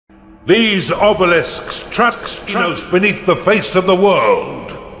These obelisks track beneath the face of the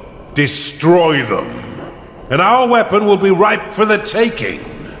world. Destroy them, and our weapon will be ripe for the taking.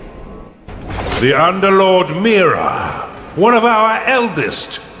 The Underlord Mira, one of our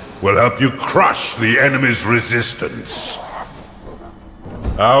eldest, will help you crush the enemy's resistance.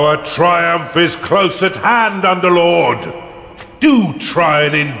 Our triumph is close at hand, Underlord. Do try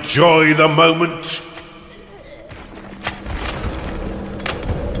and enjoy the moment.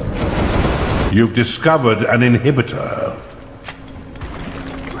 You've discovered an inhibitor.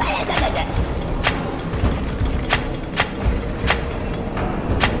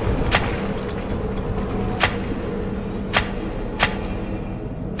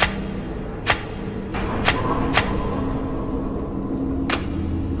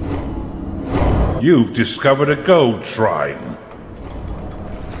 You've discovered a gold shrine.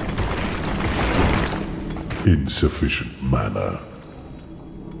 Insufficient mana.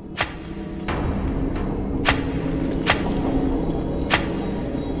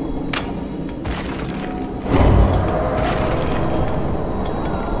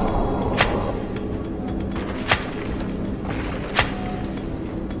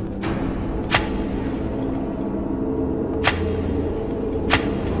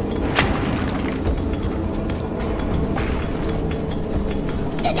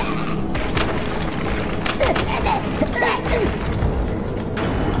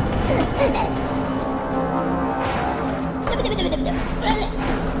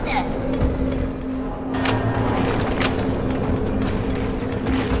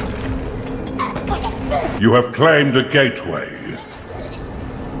 You have claimed a gateway.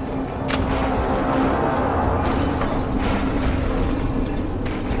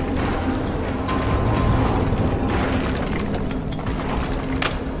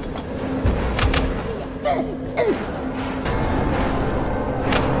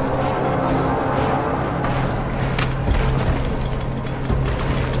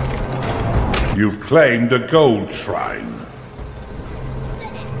 You've claimed a gold shrine.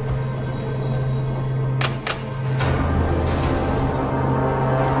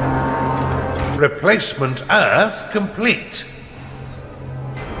 Replacement Earth complete.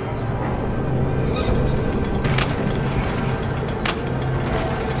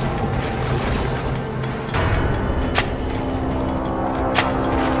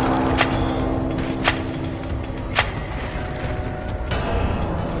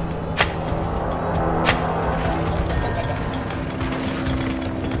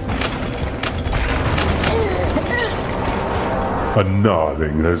 A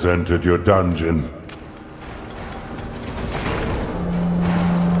gnarling has entered your dungeon.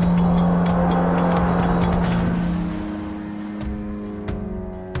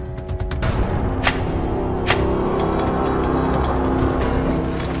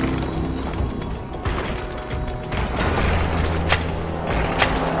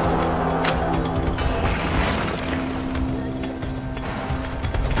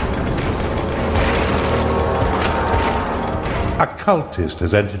 A cultist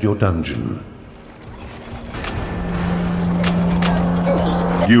has entered your dungeon.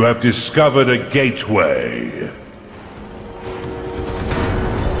 You have discovered a gateway.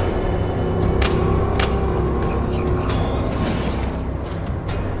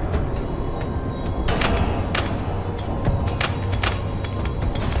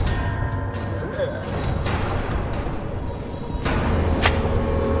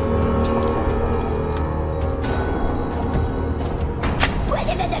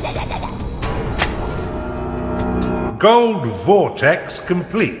 Gold vortex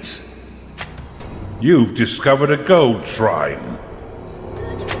complete. You've discovered a gold shrine.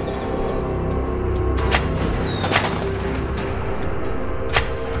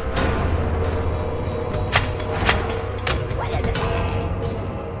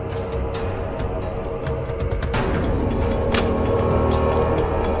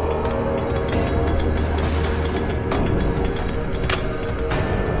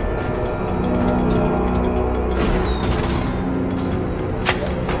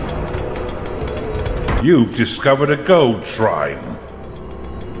 You've discovered a gold shrine.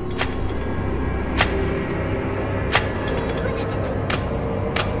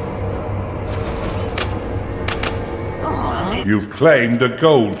 You've claimed a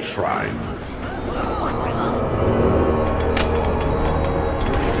gold shrine.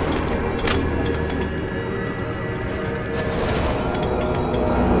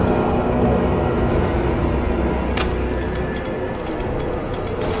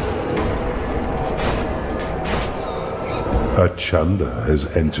 A Chunda has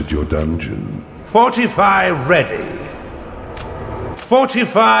entered your dungeon. Fortify ready.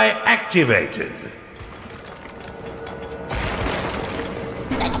 Fortify activated.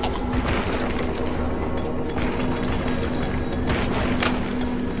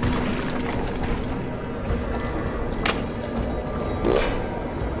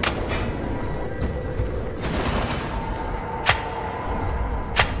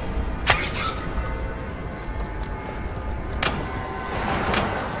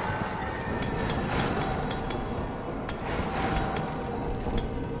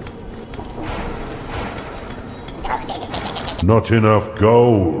 Not enough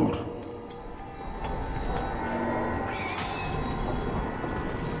gold.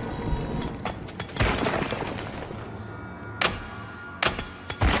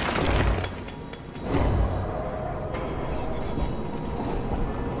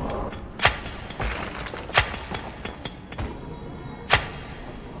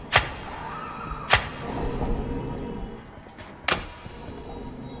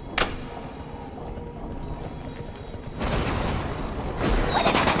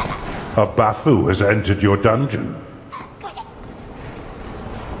 A Bafu has entered your dungeon.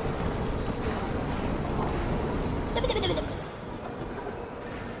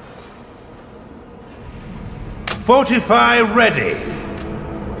 Fortify ready.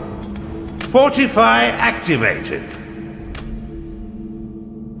 Fortify activated.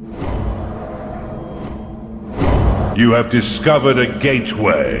 You have discovered a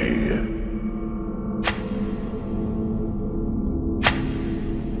gateway.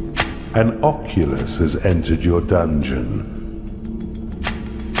 An Oculus has entered your dungeon.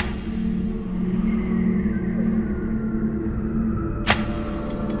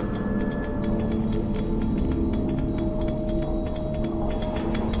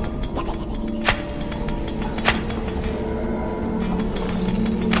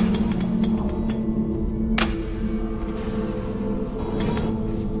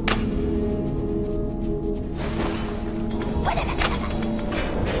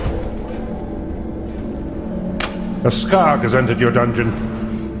 A Skarg has entered your dungeon.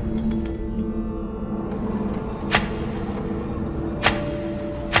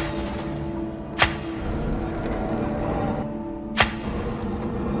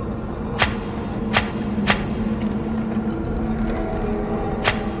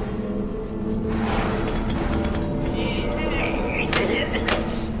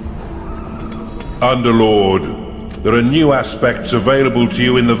 Underlord, there are new aspects available to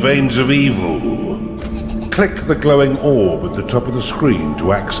you in the Veins of Evil. Click the glowing orb at the top of the screen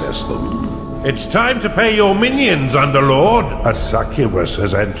to access them. It's time to pay your minions, Underlord! A succubus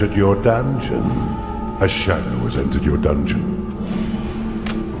has entered your dungeon. A shadow has entered your dungeon.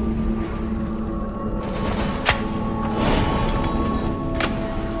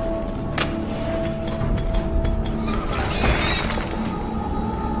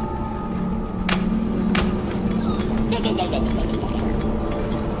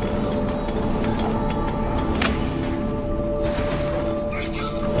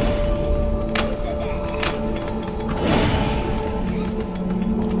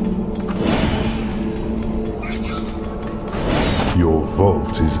 Your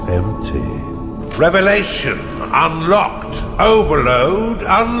vault is empty. Revelation unlocked. Overload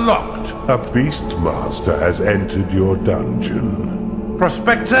unlocked. A Beastmaster has entered your dungeon.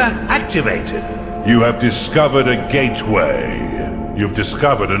 Prospector activated. You have discovered a gateway. You've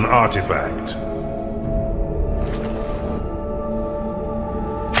discovered an artifact.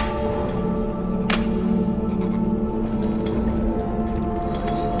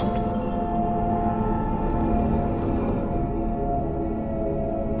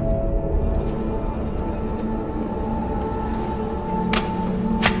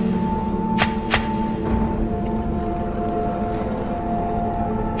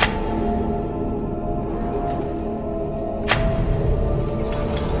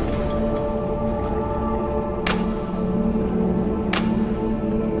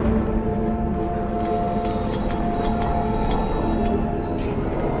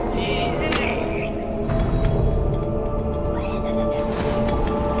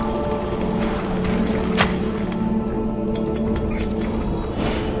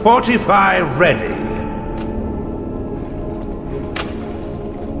 Fortify ready.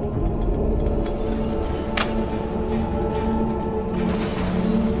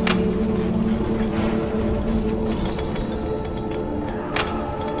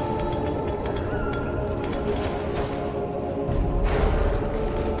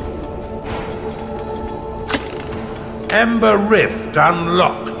 Ember Rift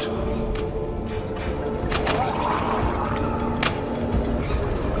unlocked.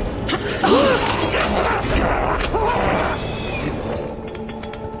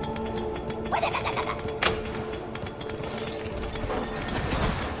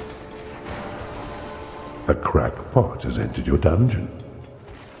 A crackpot has entered your dungeon.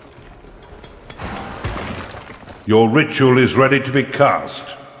 Your ritual is ready to be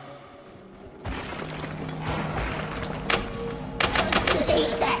cast.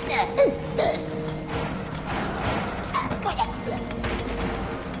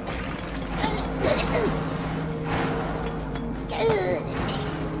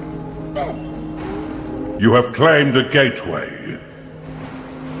 You have claimed a gateway.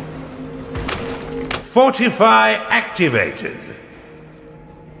 Fortify activated.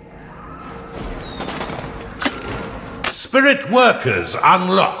 Spirit workers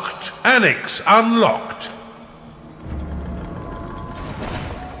unlocked. Annex unlocked.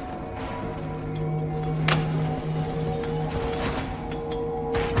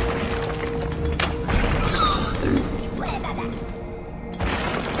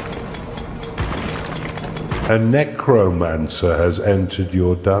 A necromancer has entered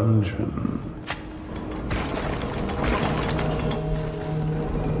your dungeon.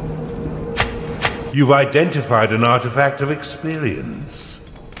 You've identified an artifact of experience.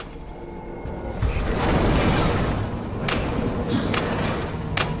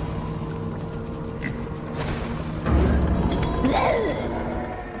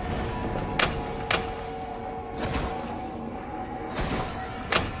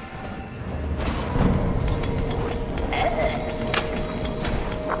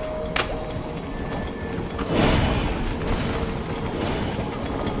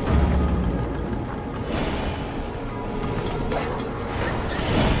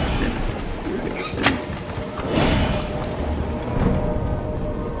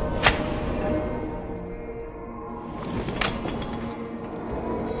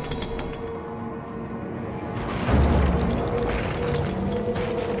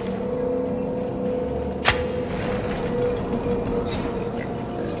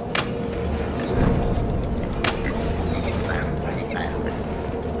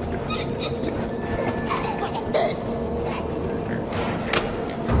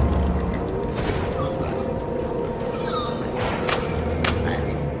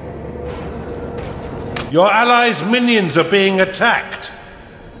 Your allies' minions are being attacked.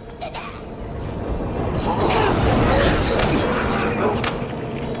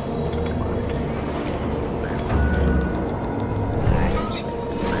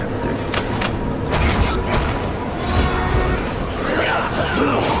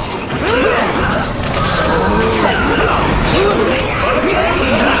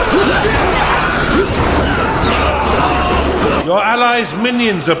 Your allies'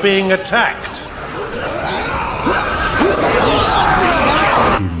 minions are being attacked.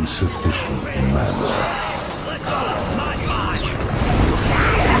 Insufficient mana.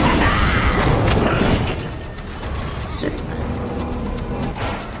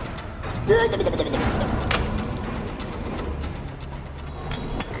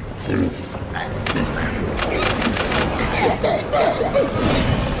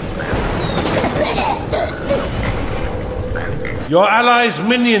 Your allies'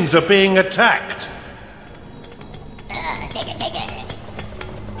 minions are being attacked.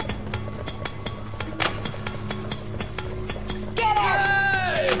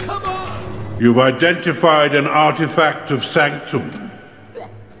 You've identified an artifact of sanctum.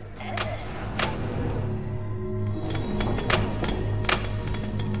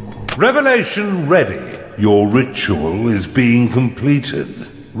 Revelation ready. Your ritual is being completed.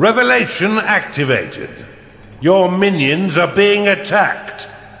 Revelation activated. Your minions are being attacked.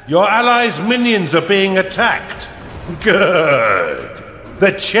 Your allies' minions are being attacked. Good.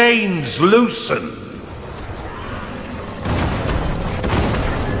 The chains loosen.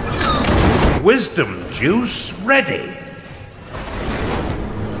 Wisdom juice ready.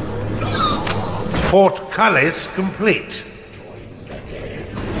 Portcullis complete.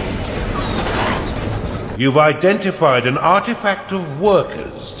 You've identified an artifact of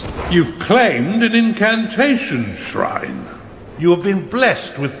workers. You've claimed an incantation shrine. You have been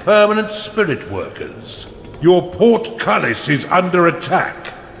blessed with permanent spirit workers. Your portcullis is under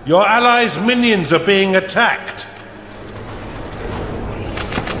attack. Your allies' minions are being attacked.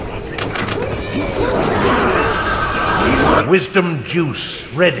 Wisdom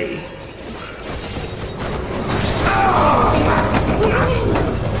juice ready.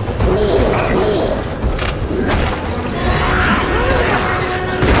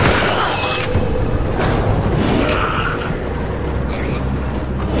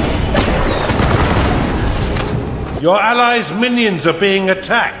 Your allies' minions are being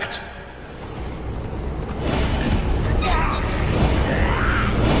attacked.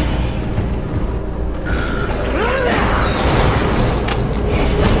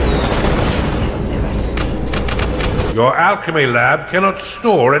 Your alchemy lab cannot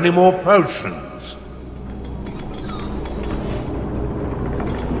store any more potions.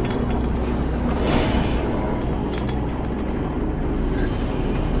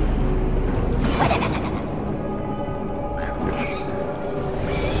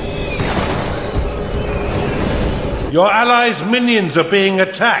 Your allies' minions are being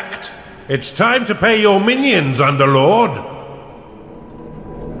attacked. It's time to pay your minions, Underlord.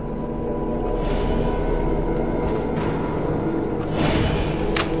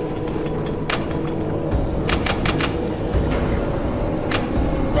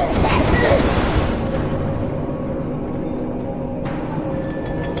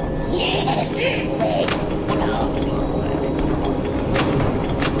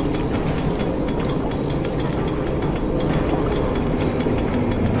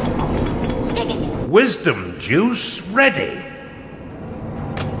 Wisdom juice ready.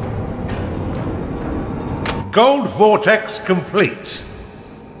 Gold vortex complete.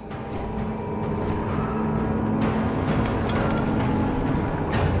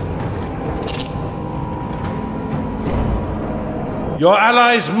 Your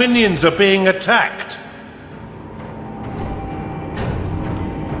allies' minions are being attacked.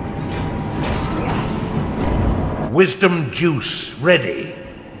 Wisdom juice ready.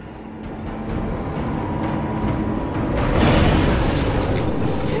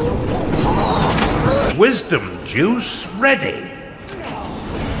 Wisdom juice ready.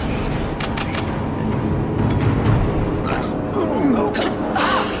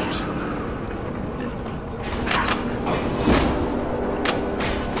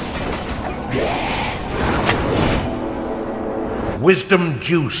 Wisdom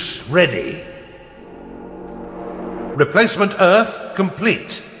juice ready. Replacement earth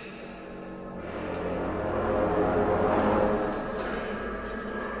complete.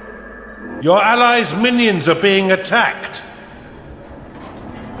 Your allies' minions are being attacked.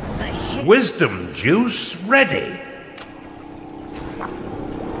 Wisdom juice ready.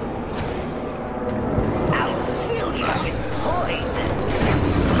 I'll fill you with poison.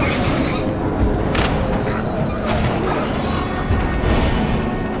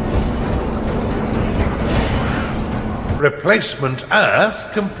 Replacement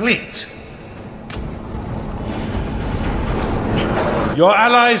earth complete. Your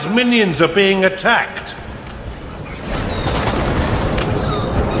allies' minions are being attacked.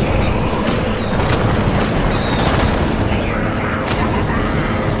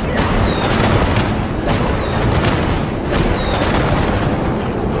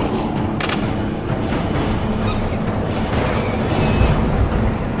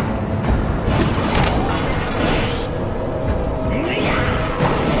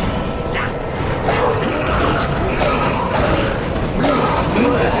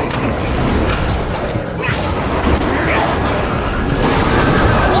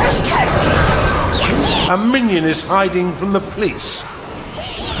 A minion is hiding from the police.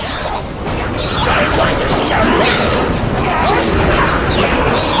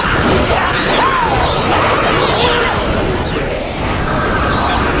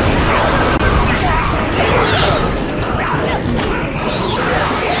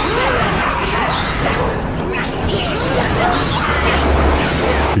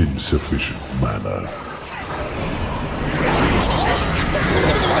 Insufficient mana.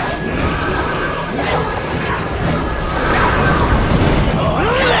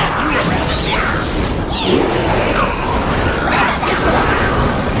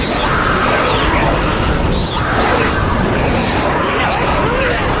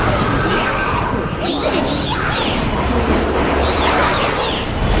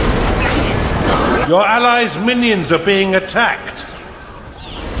 Your allies' minions are being attacked.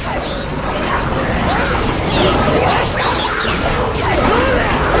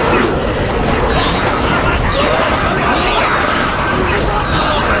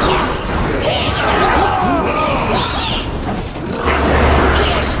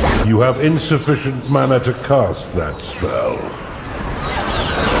 You have insufficient mana to cast that spell.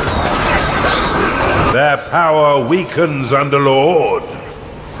 Their power weakens, Underlord.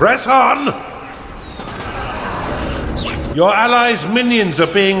 Press on! Your allies' minions are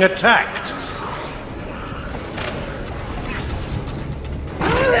being attacked.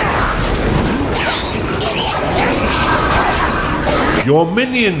 Your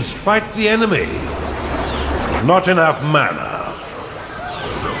minions fight the enemy. Not enough mana.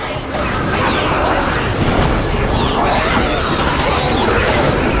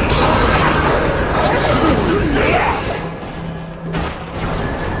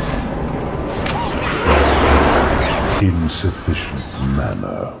 Insufficient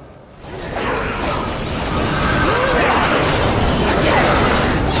mana.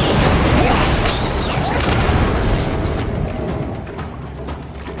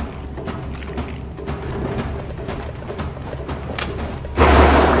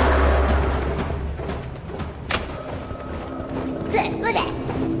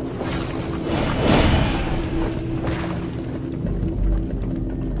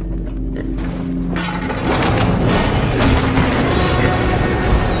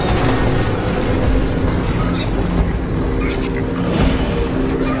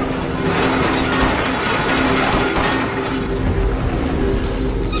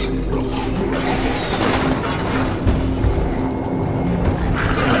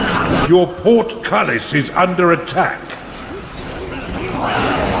 Your portcullis is under attack.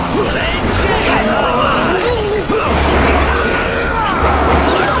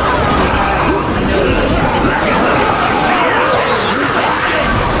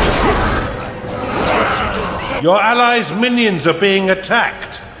 Your allies' minions are being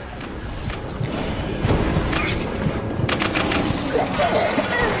attacked.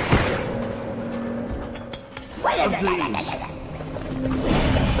 What of these?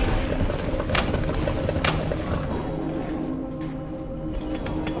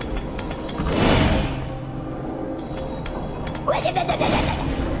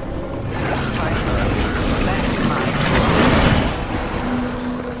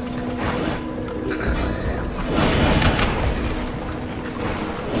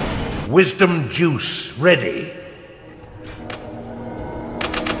 Wisdom juice ready.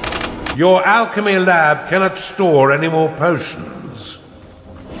 Your alchemy lab cannot store any more potions.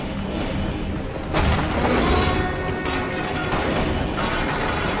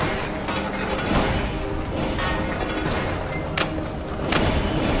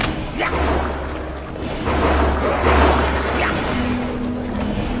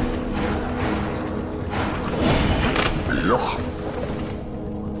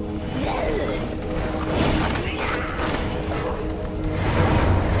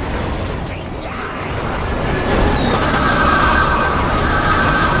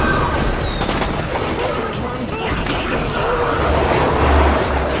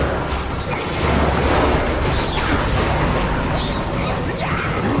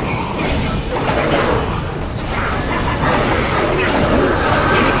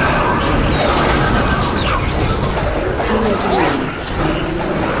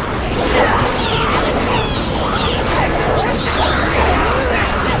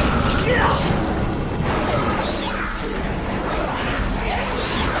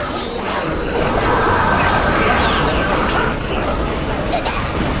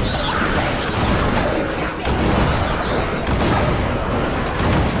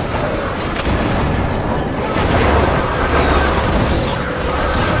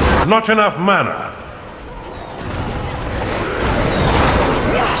 Not enough mana.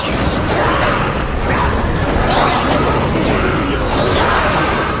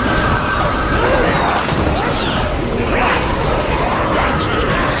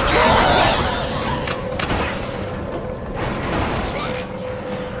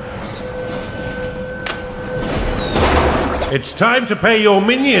 It's time to pay your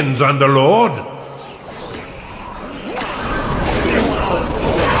minions, Underlord.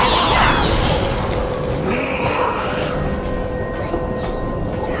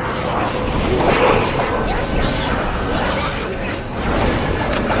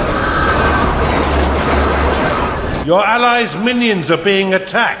 Your allies' minions are being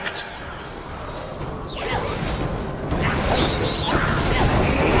attacked.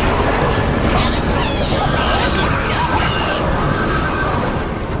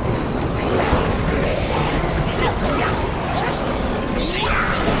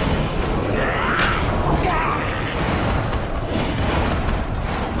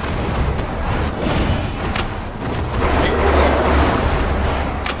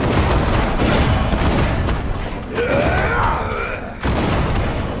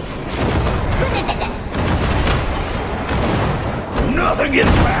 Nothing gets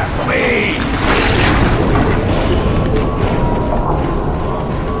past me!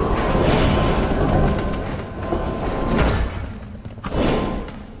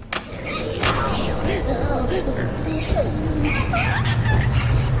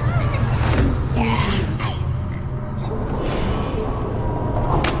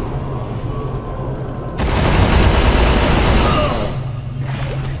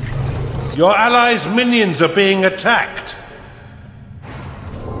 Your allies' minions are being attacked.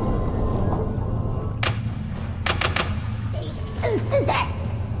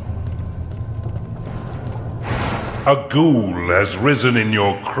 A ghoul has risen in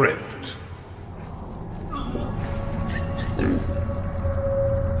your crypt.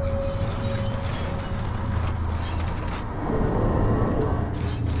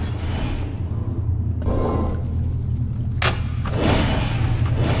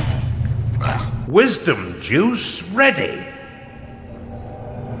 Wisdom juice ready.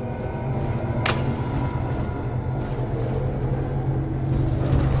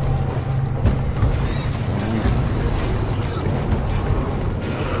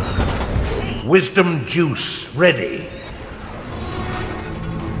 Wisdom juice ready.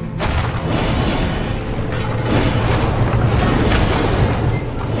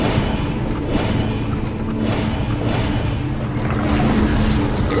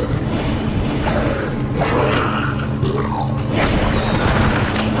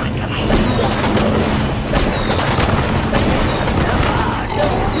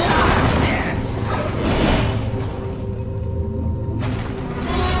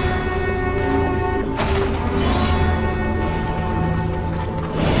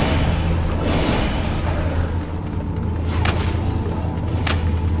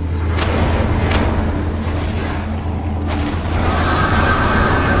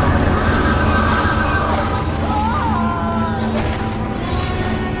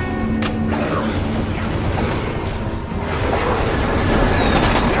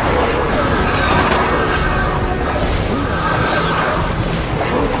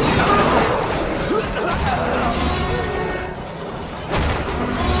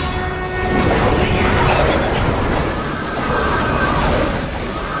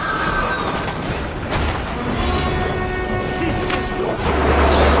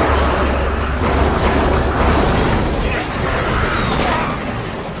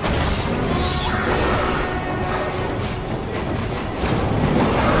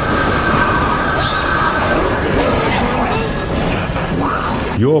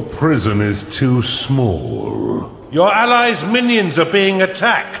 Your prison is too small. Your allies' minions are being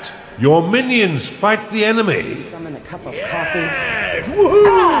attacked. Your minions fight the enemy. Summon a cup of coffee.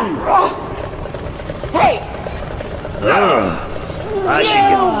 Woohoo! Hey! I should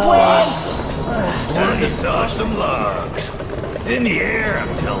get blasted. Time to thaw some logs. It's in the air,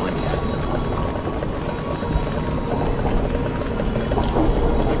 I'm telling you.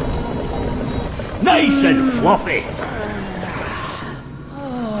 Nice and fluffy.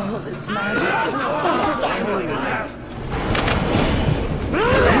 Oh, this magic is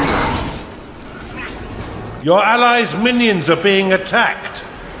Your allies' minions are being attacked.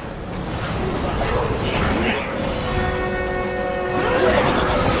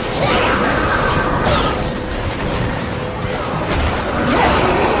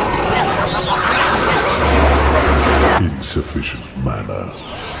 Insufficient mana.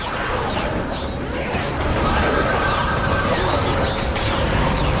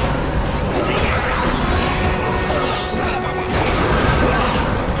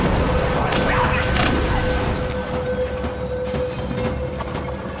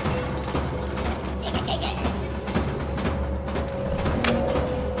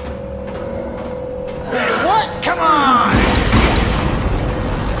 Come on!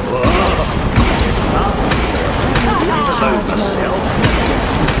 About myself.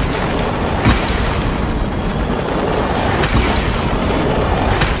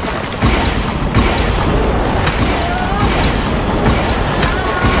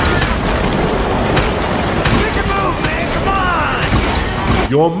 Make a move, man! Come on!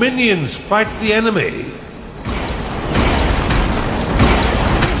 Your minions fight the enemy.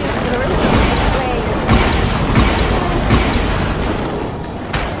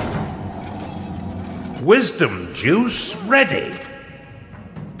 Wisdom juice ready.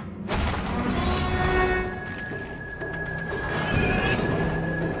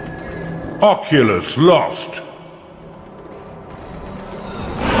 Oculus lost.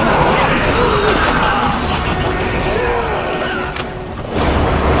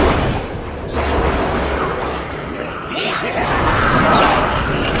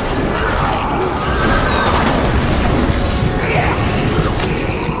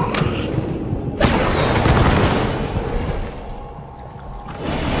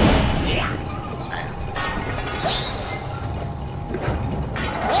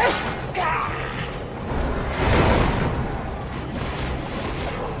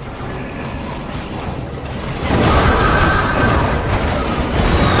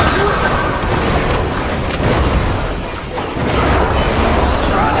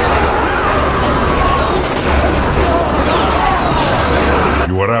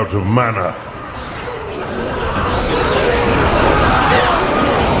 You are out of mana.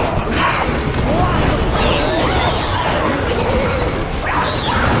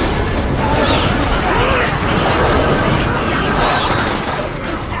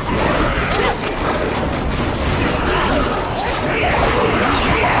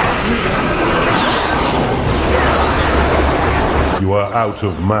 You are out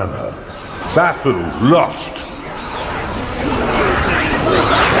of mana. Bathu lost.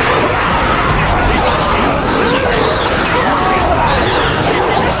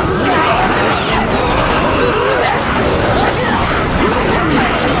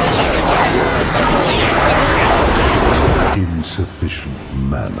 Insufficient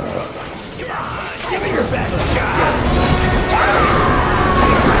mana. Give me your best shot!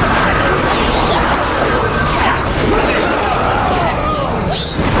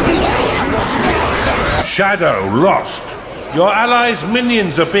 Shadow lost. Your allies'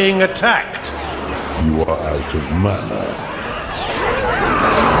 minions are being attacked. You are out of mana.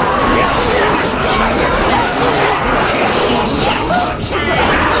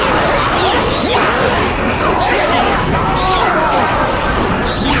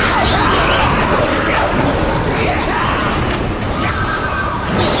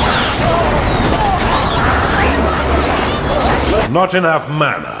 Not enough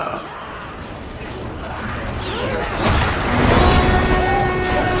mana.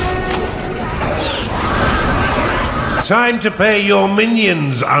 Time to pay your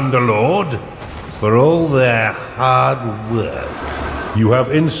minions, Underlord, for all their hard work. You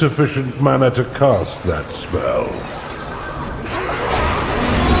have insufficient mana to cast that spell.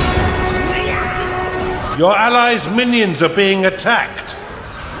 Your allies' minions are being attacked.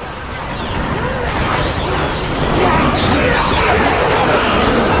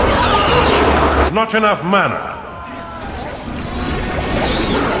 Not enough mana.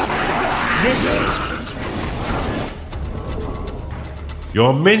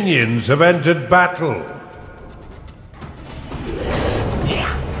 Your minions have entered battle.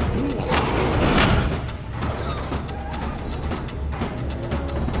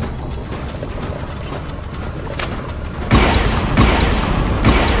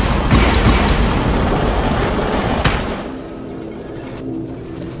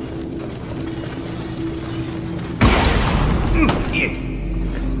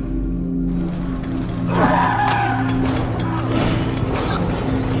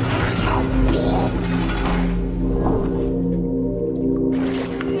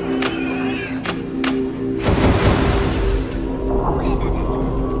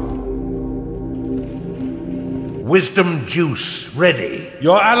 Wisdom juice ready.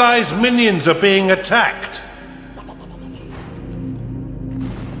 Your allies' minions are being attacked.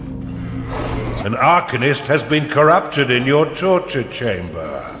 An Arcanist has been corrupted in your torture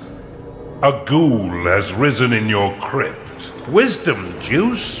chamber. A ghoul has risen in your crypt. Wisdom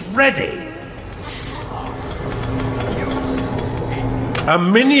juice ready. A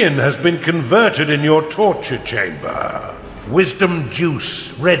minion has been converted in your torture chamber. Wisdom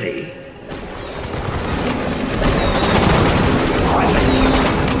juice ready.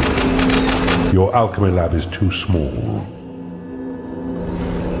 Your alchemy lab is too small.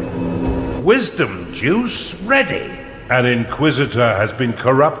 Wisdom juice ready. An Inquisitor has been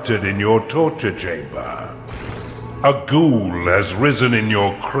corrupted in your torture chamber. A ghoul has risen in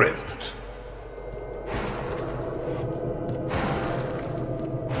your crypt.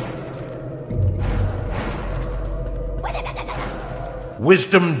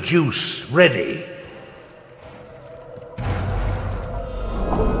 Wisdom juice ready.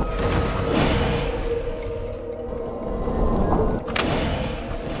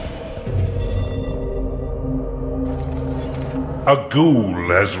 A ghoul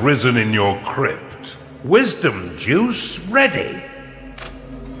has risen in your crypt. Wisdom juice ready.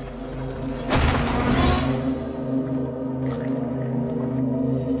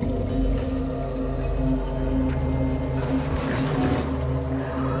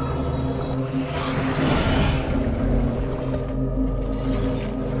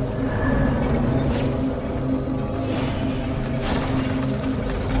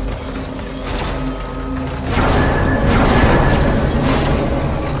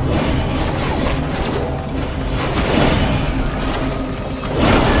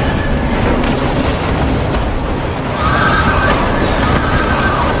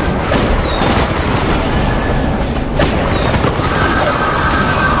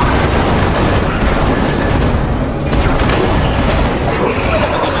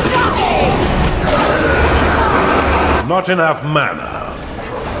 Not enough mana.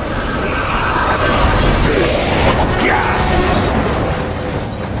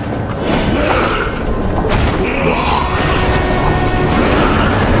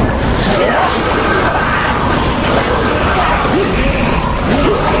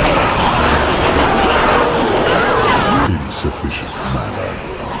 Insufficient mana.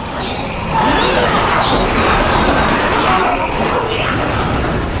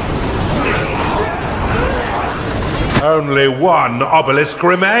 Only one obelisk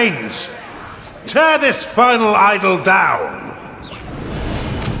remains. Tear this final idol down.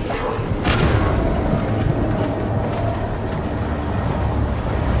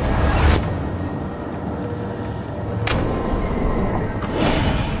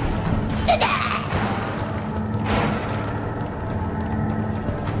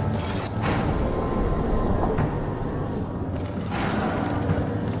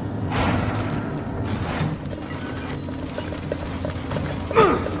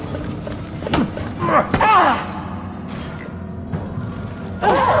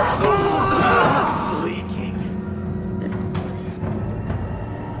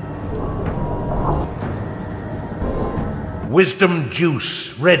 Wisdom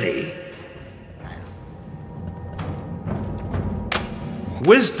juice ready.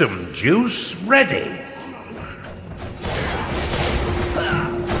 Wisdom juice ready.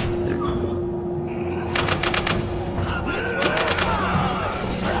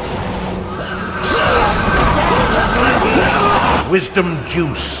 Wisdom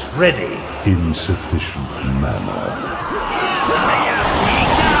juice ready. Insufficient mana.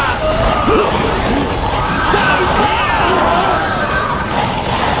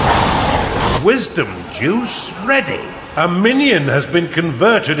 Wisdom juice ready. A minion has been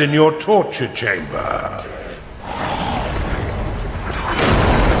converted in your torture chamber.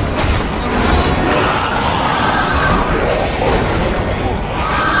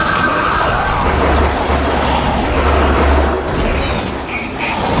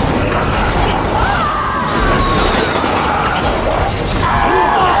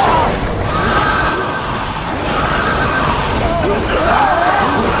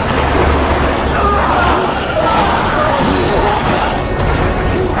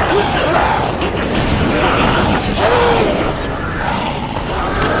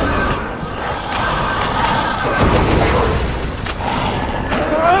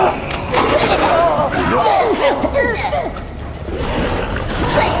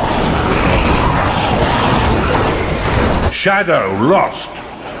 Shadow lost.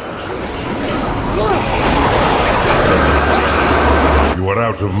 You are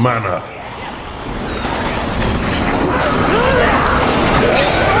out of mana.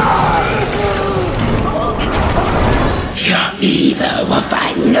 Your evil will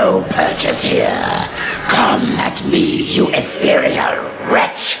find no purchase here. Come at me, you ethereal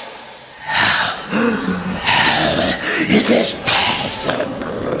wretch! How is this possible?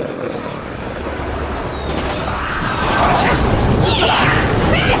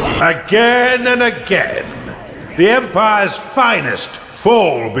 Again and again, the Empire's finest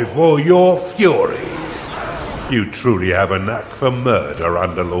fall before your fury. You truly have a knack for murder,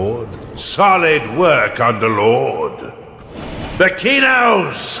 Underlord. Solid work, Underlord. The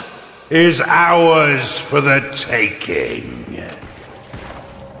Kinos is ours for the taking.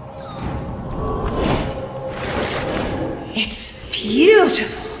 It's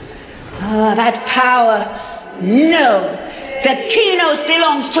beautiful. Ah, that power. No, the Kinos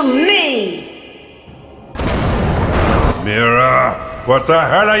belongs to me. Mira, what the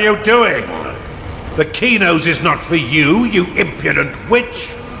hell are you doing? The Kinos is not for you, you impudent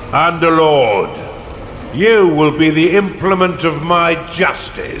witch. Underlord, you will be the implement of my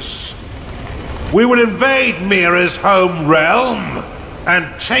justice. We will invade Mira's home realm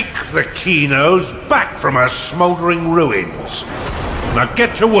and take the Kinos back from her smoldering ruins. Now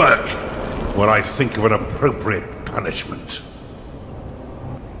get to work while I think of an appropriate punishment.